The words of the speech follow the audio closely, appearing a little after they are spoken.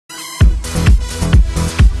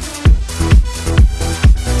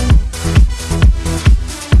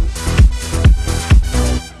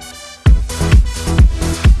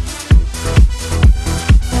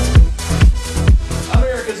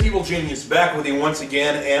back with you once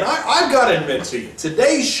again, and I've got to admit to you,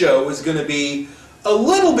 today's show is going to be a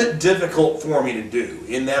little bit difficult for me to do,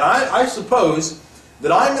 in that I suppose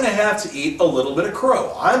that I'm going to have to eat a little bit of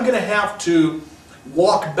crow. I'm going to have to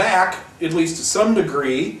walk back, at least to some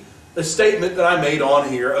degree, a statement that I made on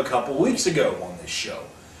here a couple weeks ago on this show.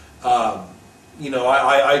 You know,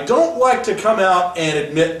 I don't like to come out and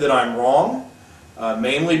admit that I'm wrong,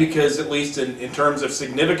 mainly because, at least in terms of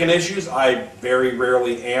significant issues, I very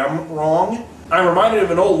rarely am wrong. I'm reminded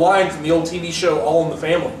of an old line from the old TV show All in the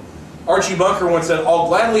Family. Archie Bunker once said, "I'll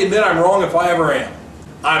gladly admit I'm wrong if I ever am."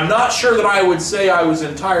 I'm not sure that I would say I was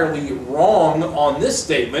entirely wrong on this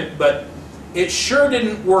statement, but it sure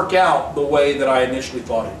didn't work out the way that I initially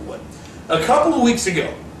thought it would. A couple of weeks ago,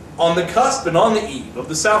 on the cusp and on the eve of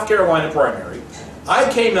the South Carolina primary, I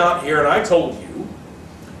came out here and I told you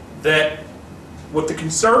that what the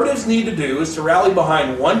conservatives need to do is to rally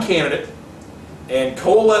behind one candidate and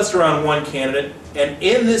coalesce around one candidate, and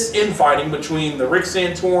in this infighting between the Rick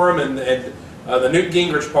Santorum and the Newt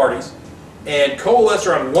Gingrich parties, and coalesce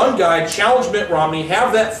around one guy, challenge Mitt Romney,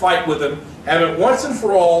 have that fight with him, have it once and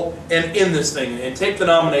for all, and end this thing, and take the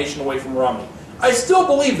nomination away from Romney. I still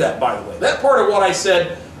believe that, by the way. That part of what I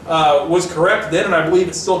said was correct then, and I believe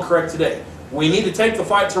it's still correct today. We need to take the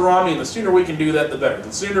fight to Romney, and the sooner we can do that, the better.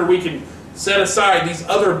 The sooner we can set aside these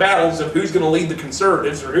other battles of who's going to lead the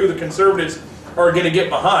conservatives, or who the conservatives are going to get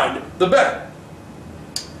behind, the better.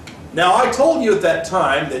 Now, I told you at that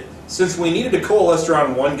time that since we needed to coalesce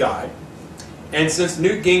around one guy, and since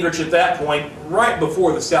Newt Gingrich at that point, right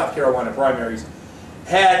before the South Carolina primaries,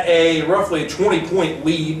 had a roughly 20-point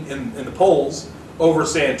lead in the polls over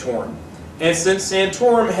Santorum, and since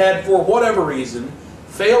Santorum had, for whatever reason,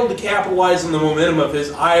 failed to capitalize on the momentum of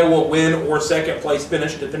his Iowa win or second place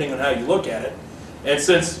finish, depending on how you look at it, and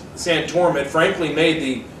since Santorum had frankly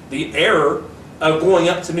made the error of going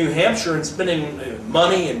up to New Hampshire and spending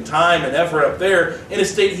money and time and effort up there in a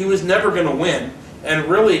state he was never going to win, and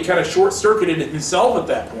really kind of short-circuited himself at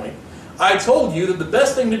that point, I told you that the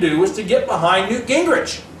best thing to do was to get behind Newt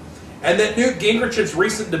Gingrich. And that Newt Gingrich's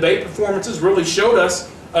recent debate performances really showed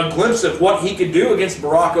us a glimpse of what he could do against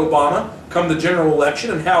Barack Obama come the general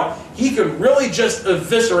election, and how he could really just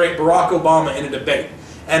eviscerate Barack Obama in a debate,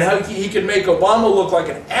 and how he could make Obama look like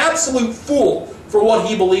an absolute fool for what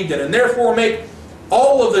he believed in, and therefore make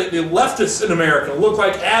all of the leftists in America look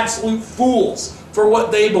like absolute fools for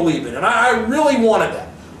what they believe in. And I really wanted that.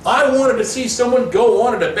 I wanted to see someone go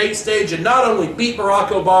on a debate stage and not only beat Barack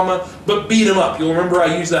Obama, but beat him up. You'll remember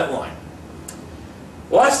I used that line.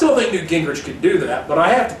 Well, I still think Newt Gingrich could do that, but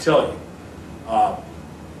I have to tell you,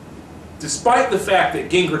 despite the fact that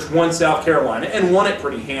Gingrich won South Carolina, and won it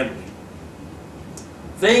pretty handily,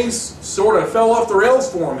 things sort of fell off the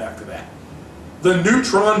rails for him after that. The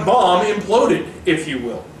neutron bomb imploded, if you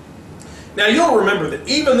will. Now, you'll remember that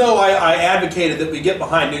even though I advocated that we get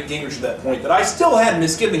behind Newt Gingrich at that point, that I still had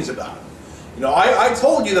misgivings about him. You know, I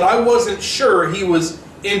told you that I wasn't sure he was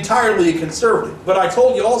entirely a conservative, but I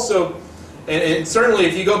told you also, and certainly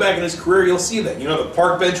if you go back in his career, you'll see that. You know, the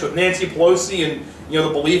park bench with Nancy Pelosi, and, you know,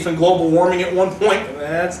 the belief in global warming at one point,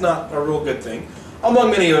 that's not a real good thing, among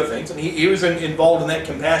many other things. And he was involved in that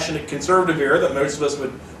compassionate conservative era that most of us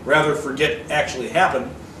would rather forget actually happened.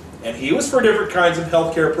 And he was for different kinds of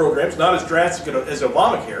health care programs, not as drastic as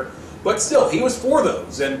Obamacare, but still, he was for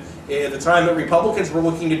those. And at the time that Republicans were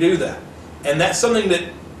looking to do that. And that's something that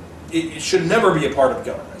it should never be a part of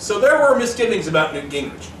government. So there were misgivings about Newt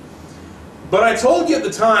Gingrich. But I told you at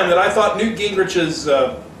the time that I thought Newt Gingrich's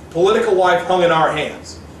political life hung in our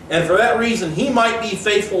hands. And for that reason, he might be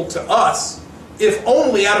faithful to us, if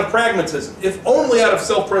only out of pragmatism, if only out of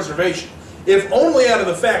self-preservation, if only out of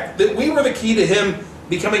the fact that we were the key to him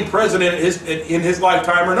becoming president in his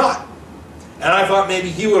lifetime or not. And I thought maybe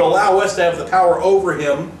he would allow us to have the power over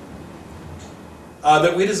him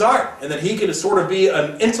that we desire, and that he could sort of be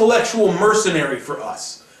an intellectual mercenary for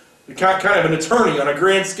us, kind of an attorney on a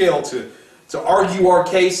grand scale to argue our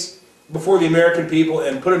case before the American people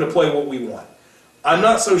and put into play what we want. I'm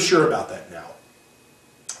not so sure about that now.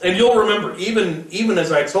 And you'll remember, even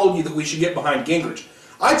as I told you that we should get behind Gingrich,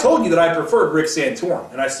 I told you that I preferred Rick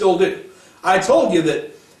Santorum, and I still do. I told you that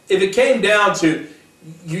if it came down to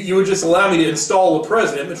you would just allow me to install a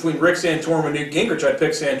president between Rick Santorum and Newt Gingrich, I'd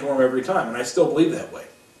pick Santorum every time, and I still believe that way.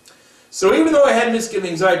 So even though I had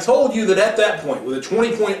misgivings, I told you that at that point, with a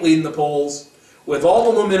 20-point lead in the polls, with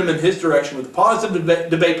all the momentum in his direction, with positive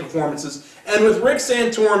debate performances, and with Rick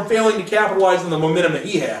Santorum failing to capitalize on the momentum that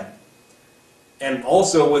he had, and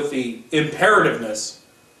also with the imperativeness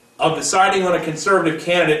of deciding on a conservative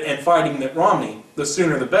candidate and fighting Mitt Romney, the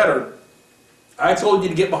sooner the better, I told you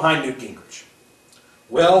to get behind Newt Gingrich.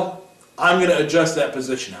 Well, I'm going to adjust that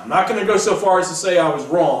position. Now, I'm not going to go so far as to say I was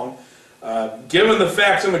wrong. Given the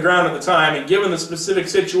facts on the ground at the time, and given the specific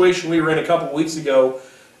situation we were in a couple of weeks ago,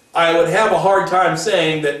 I would have a hard time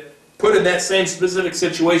saying that, put in that same specific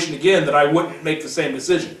situation again, that I wouldn't make the same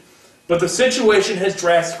decision. But the situation has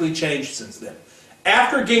drastically changed since then.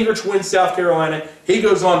 After Gingrich wins South Carolina, he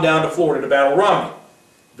goes on down to Florida to battle Romney.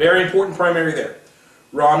 Very important primary there.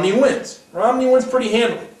 Romney wins. Romney wins pretty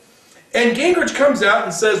handily. And Gingrich comes out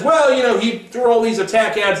and says, well, you know, he threw all these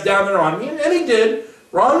attack ads down there on me, and he did.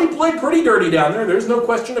 Romney played pretty dirty down there, there's no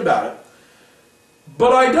question about it.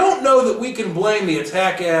 But I don't know that we can blame the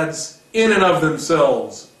attack ads in and of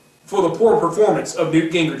themselves for the poor performance of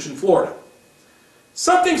Newt Gingrich in Florida.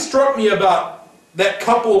 Something struck me about that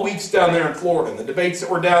couple of weeks down there in Florida, and the debates that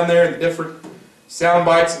were down there, and the different sound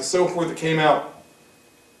bites and so forth that came out.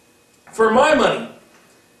 For my money,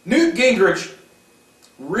 Newt Gingrich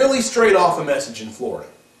really strayed off a message in Florida.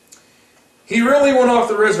 He really went off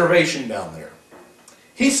the reservation down there.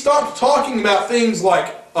 He stopped talking about things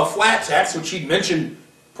like a flat tax, which he'd mentioned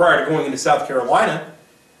prior to going into South Carolina.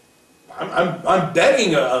 I'm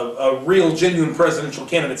begging a real, genuine presidential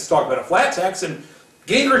candidate to talk about a flat tax, and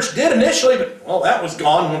Gingrich did initially, but, well, that was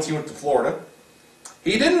gone once he went to Florida.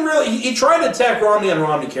 He didn't really, he tried to attack Romney on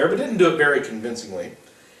Romneycare, but didn't do it very convincingly.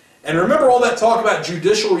 And remember all that talk about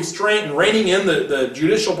judicial restraint and reining in the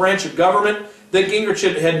judicial branch of government that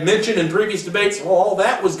Gingrich had mentioned in previous debates? Well, all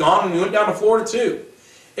that was gone when he went down to Florida too.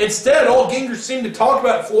 Instead, all Gingrich seemed to talk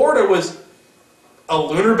about Florida was a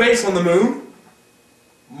lunar base on the moon,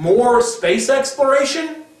 more space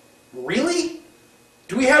exploration. Really?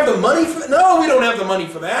 Do we have the money for that? No, we don't have the money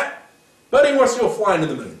for that. But he wants to go flying to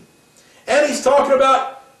the moon. And he's talking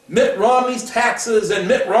about Mitt Romney's taxes and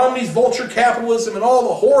Mitt Romney's vulture capitalism and all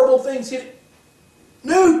the horrible things he did.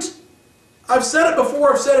 Newt! I've said it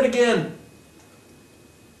before, I've said it again.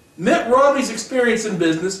 Mitt Romney's experience in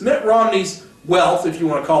business, Mitt Romney's wealth, if you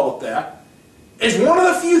want to call it that, is one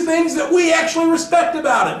of the few things that we actually respect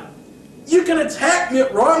about him. You can attack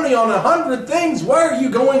Mitt Romney on 100 things. Why are you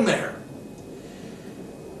going there?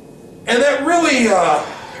 And that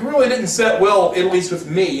really didn't set well, at least with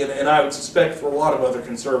me, and I would suspect for a lot of other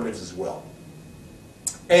conservatives as well.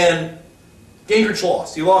 And Gingrich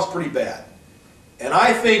lost. He lost pretty bad. And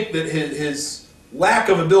I think that his lack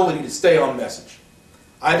of ability to stay on message.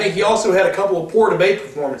 I think he also had a couple of poor debate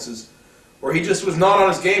performances where he just was not on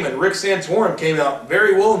his game, and Rick Santorum came out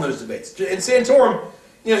very well in those debates. And Santorum,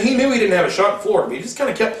 you know, he knew he didn't have a shot in Florida, but he just kind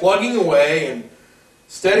of kept plugging away and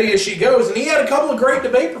steady as she goes, and he had a couple of great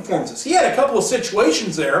debate performances. He had a couple of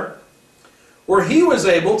situations there where he was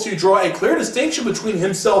able to draw a clear distinction between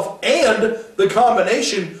himself and the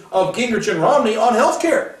combination of Gingrich and Romney on health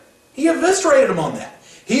care. He eviscerated him on that.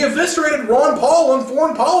 He eviscerated Ron Paul on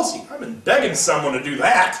foreign policy. I've been begging someone to do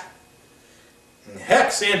that. And heck,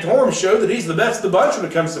 Santorum showed that he's the best of the bunch when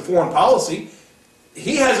it comes to foreign policy.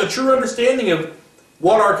 He has a true understanding of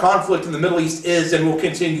what our conflict in the Middle East is and will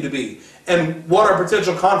continue to be, and what our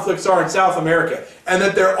potential conflicts are in South America, and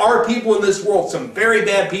that there are people in this world, some very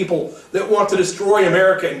bad people, that want to destroy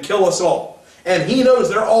America and kill us all. And he knows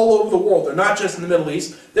they're all over the world. They're not just in the Middle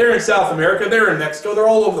East. They're in South America. They're in Mexico. They're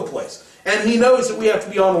all over the place. And he knows that we have to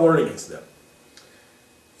be on alert against them.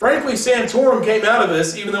 Frankly, Santorum came out of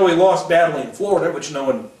this, even though he lost badly in Florida, which no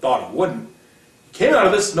one thought he wouldn't, he came out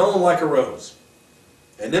of this smelling like a rose.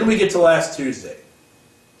 And then we get to last Tuesday.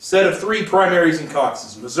 Set of 3 primaries and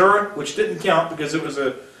caucuses. Missouri, which didn't count because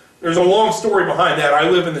there's a long story behind that. I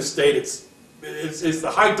live in this state. It's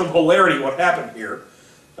the height of hilarity what happened here.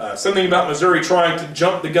 Something about Missouri trying to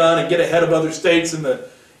jump the gun and get ahead of other states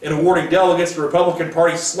in awarding delegates. The Republican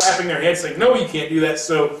Party slapping their hands saying, no, you can't do that.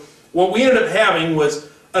 So what we ended up having was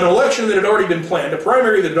an election that had already been planned, a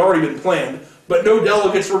primary that had already been planned, but no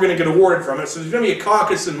delegates were going to get awarded from it. So there's going to be a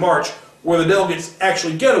caucus in March where the delegates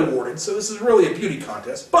actually get awarded. So this is really a beauty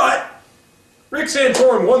contest. But Rick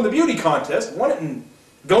Santorum won the beauty contest, won it in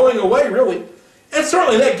going away, really. And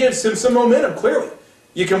certainly that gives him some momentum, clearly.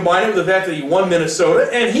 You combine it with the fact that he won Minnesota,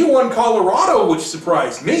 and he won Colorado, which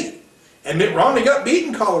surprised me. And Mitt Romney got beat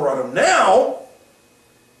in Colorado. Now,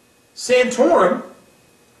 Santorum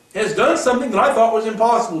has done something that I thought was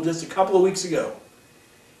impossible just a couple of weeks ago.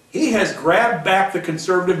 He has grabbed back the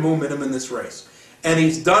conservative momentum in this race. And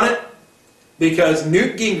he's done it because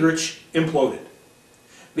Newt Gingrich imploded.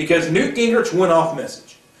 Because Newt Gingrich went off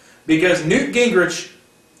message. Because Newt Gingrich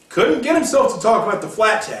couldn't get himself to talk about the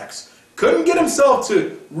flat tax. Couldn't get himself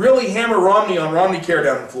to really hammer Romney on Romneycare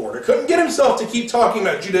down in Florida. Couldn't get himself to keep talking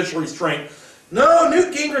about judicial restraint. No,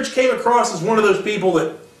 Newt Gingrich came across as one of those people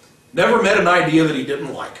that never met an idea that he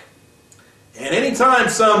didn't like. And anytime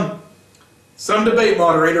some Some debate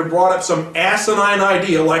moderator brought up some asinine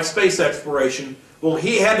idea like space exploration. Well,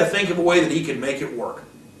 he had to think of a way that he could make it work.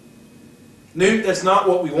 Newt, that's not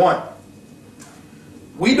what we want.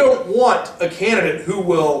 We don't want a candidate who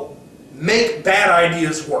will make bad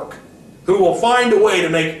ideas work, who will find a way to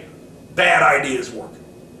make bad ideas work.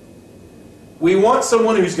 We want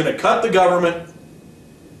someone who's going to cut the government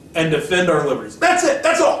and defend our liberties. That's it.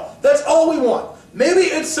 That's all. That's all we want. Maybe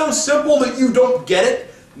it's so simple that you don't get it.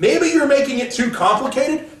 Maybe you're making it too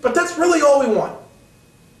complicated, but that's really all we want.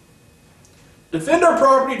 Defend our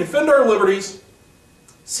property, defend our liberties,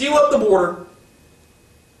 seal up the border,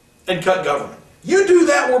 and cut government. You do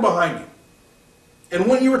that, we're behind you. And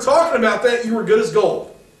when you were talking about that, you were good as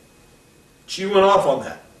gold. But you went off on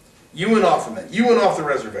that. You went off on that. You went off the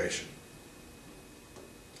reservation.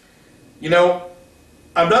 You know,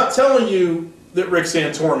 I'm not telling you that Rick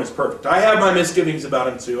Santorum is perfect. I have my misgivings about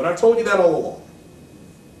him too, and I've told you that all along.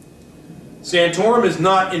 Santorum is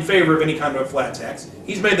not in favor of any kind of a flat tax.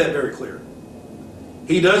 He's made that very clear.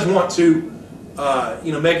 He does want to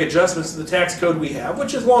make adjustments to the tax code we have,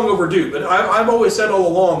 which is long overdue. But I've always said all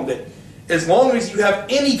along that as long as you have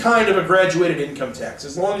any kind of a graduated income tax,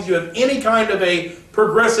 as long as you have any kind of a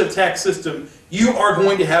progressive tax system, you are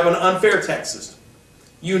going to have an unfair tax system.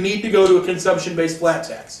 You need to go to a consumption-based flat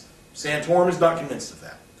tax. Santorum is not convinced of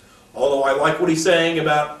that. Although I like what he's saying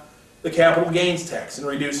about the capital gains tax and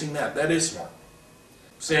reducing that. That is smart.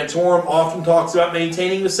 Santorum often talks about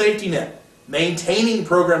maintaining the safety net, maintaining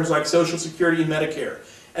programs like Social Security and Medicare,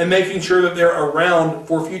 and making sure that they're around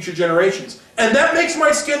for future generations. And that makes my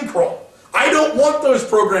skin crawl. I don't want those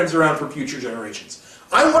programs around for future generations.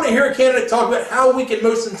 I want to hear a candidate talk about how we can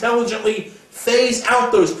most intelligently phase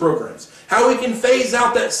out those programs, how we can phase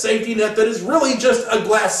out that safety net that is really just a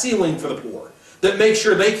glass ceiling for the poor, that makes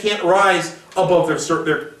sure they can't rise above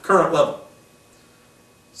their current level.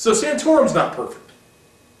 So Santorum's not perfect,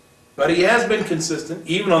 but he has been consistent,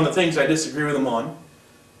 even on the things I disagree with him on.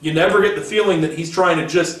 You never get the feeling that he's trying to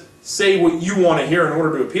just say what you want to hear in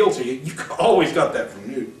order to appeal to you. You've always got that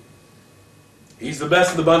from Newt. He's the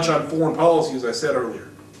best of the bunch on foreign policy, as I said earlier.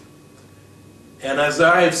 And as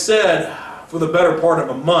I have said for the better part of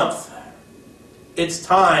a month, it's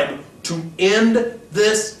time to end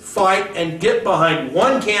this fight and get behind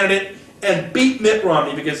one candidate and beat Mitt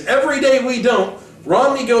Romney, because every day we don't,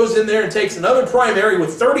 Romney goes in there and takes another primary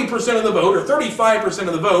with 30% of the vote or 35%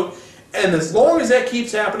 of the vote, and as long as that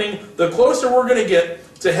keeps happening, the closer we're going to get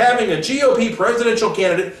to having a GOP presidential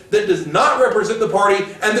candidate that does not represent the party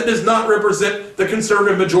and that does not represent the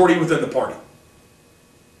conservative majority within the party.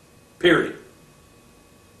 Period.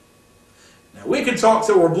 Now, we can talk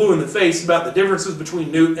till we're blue in the face about the differences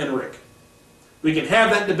between Newt and Rick. We can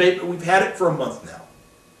have that debate, but we've had it for a month now.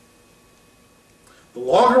 The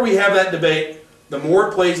longer we have that debate, the more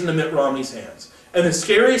it plays into Mitt Romney's hands. And the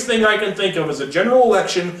scariest thing I can think of is a general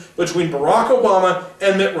election between Barack Obama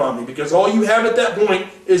and Mitt Romney, because all you have at that point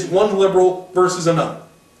is one liberal versus another.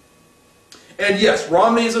 And yes,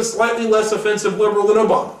 Romney is a slightly less offensive liberal than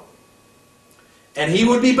Obama. And he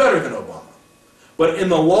would be better than Obama. But in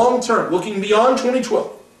the long term, looking beyond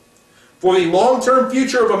 2012, for the long-term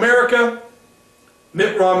future of America,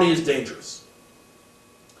 Mitt Romney is dangerous.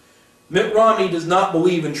 Mitt Romney does not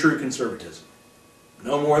believe in true conservatism,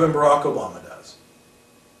 no more than Barack Obama does.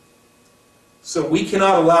 So we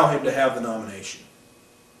cannot allow him to have the nomination.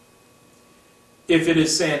 If it is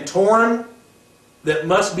Santorum that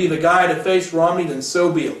must be the guy to face Romney, then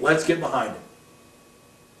so be it. Let's get behind him.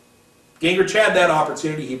 Gingrich had that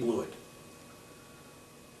opportunity, he blew it.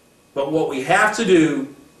 But what we have to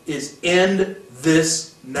do is end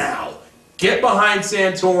this now. Get behind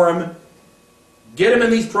Santorum, get him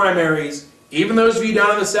in these primaries. Even those of you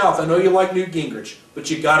down in the South, I know you like Newt Gingrich,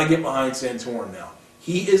 but you got to get behind Santorum now.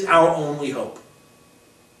 He is our only hope.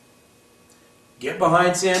 Get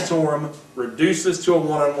behind Santorum, reduce this to a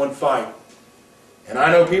one-on-one fight. And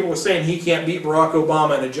I know people are saying he can't beat Barack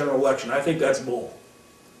Obama in a general election. I think that's bull.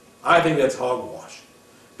 I think that's hogwash.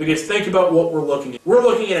 Because think about what we're looking at. We're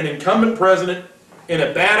looking at an incumbent president in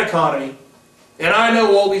a bad economy, and I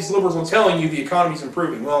know all these liberals are telling you the economy's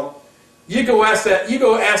improving. Well, you go ask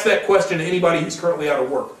that question to anybody who's currently out of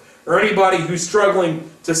work, or anybody who's struggling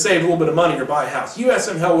to save a little bit of money or buy a house. You ask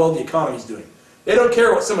them how well the economy's doing. They don't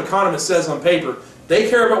care what some economist says on paper. They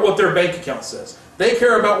care about what their bank account says. They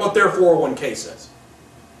care about what their 401k says.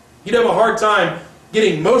 You'd have a hard time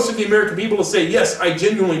getting most of the American people to say, yes, I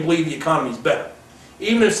genuinely believe the economy's better,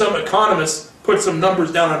 even if some economists put some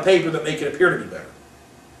numbers down on paper that make it appear to be better.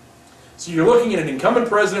 So you're looking at an incumbent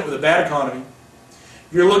president with a bad economy.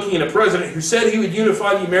 You're looking at a president who said he would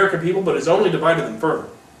unify the American people, but has only divided them further.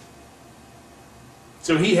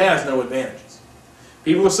 So he has no advantages.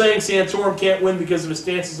 People are saying Santorum can't win because of his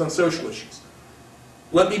stances on social issues.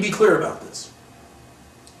 Let me be clear about this.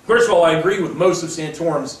 First of all, I agree with most of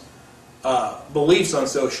Santorum's beliefs on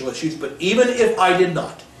social issues, but even if I did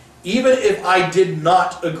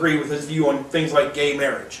not agree with his view on things like gay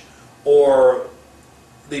marriage or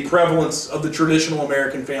the prevalence of the traditional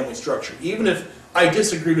American family structure, even if I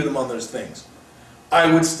disagreed with him on those things,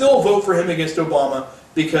 I would still vote for him against Obama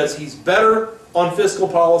because he's better on fiscal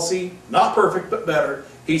policy, not perfect, but better.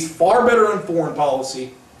 He's far better on foreign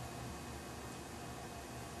policy.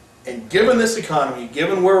 And given this economy,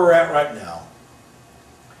 given where we're at right now,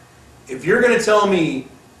 if you're going to tell me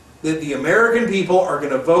that the American people are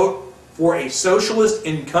going to vote for a socialist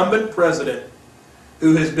incumbent president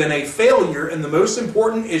who has been a failure in the most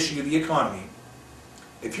important issue, the economy,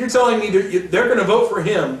 if you're telling me they're going to vote for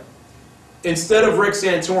him instead of Rick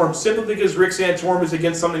Santorum simply because Rick Santorum is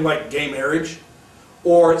against something like gay marriage,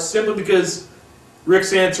 or simply because Rick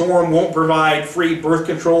Santorum won't provide free birth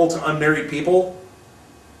control to unmarried people,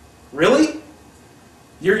 really?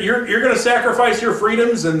 You're going to sacrifice your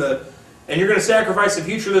freedoms and you're going to sacrifice the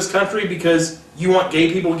future of this country because you want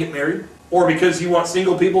gay people to get married? Or because you want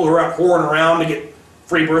single people who are out whoring around to get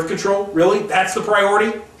free birth control? Really? That's the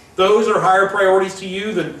priority? Those are higher priorities to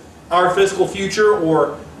you than our fiscal future,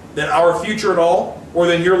 or than our future at all, or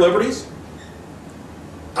than your liberties?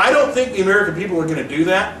 I don't think the American people are going to do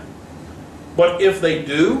that. But if they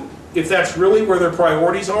do, if that's really where their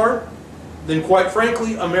priorities are, then quite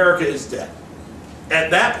frankly, America is dead.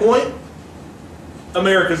 At that point,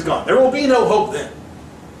 America's gone. There will be no hope then.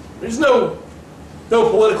 There's no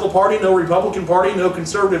political party, no Republican Party, no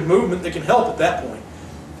conservative movement that can help at that point.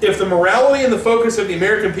 If the morality and the focus of the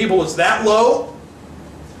American people is that low,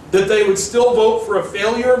 that they would still vote for a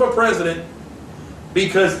failure of a president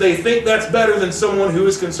because they think that's better than someone who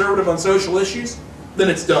is conservative on social issues, then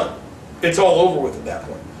it's done. It's all over with at that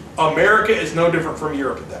point. America is no different from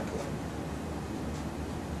Europe at that point.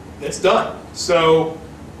 It's done. So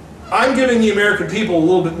I'm giving the American people a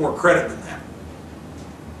little bit more credit than that.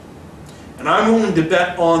 And I'm willing to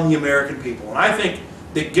bet on the American people. And I think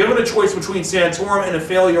that given a choice between Santorum and a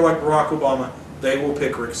failure like Barack Obama, they will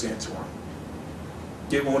pick Rick Santorum.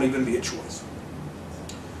 It won't even be a choice.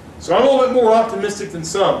 So I'm a little bit more optimistic than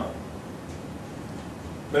some.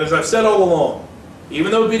 But as I've said all along,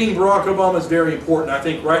 even though beating Barack Obama is very important, I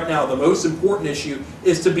think right now the most important issue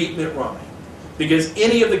is to beat Mitt Romney. Because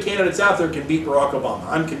any of the candidates out there can beat Barack Obama.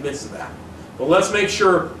 I'm convinced of that. But let's make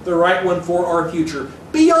sure the right one for our future,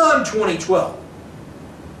 beyond 2012,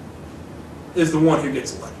 is the one who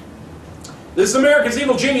gets elected. This is America's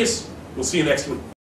Evil Genius. We'll see you next week.